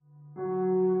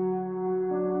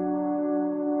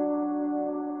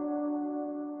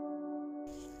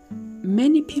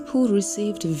Many people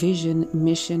received vision,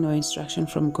 mission, or instruction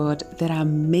from God that are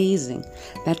amazing,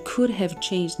 that could have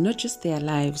changed not just their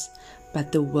lives,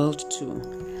 but the world too.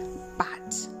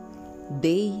 But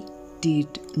they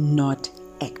did not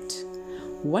act.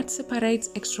 What separates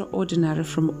extraordinary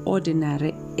from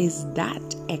ordinary is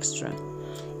that extra,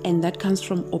 and that comes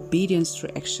from obedience through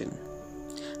action.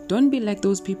 Don't be like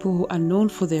those people who are known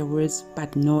for their words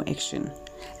but no action.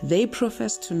 They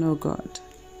profess to know God.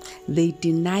 They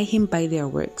deny Him by their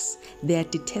works. They are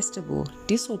detestable,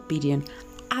 disobedient,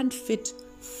 unfit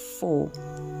for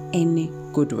any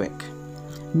good work.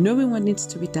 Knowing what needs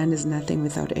to be done is nothing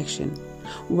without action.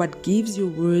 What gives your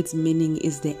words meaning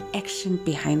is the action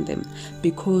behind them,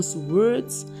 because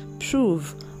words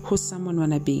prove who someone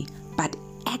wanna be, but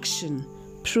action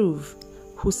prove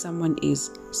who someone is.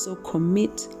 So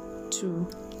commit to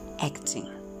acting.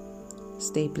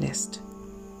 Stay blessed.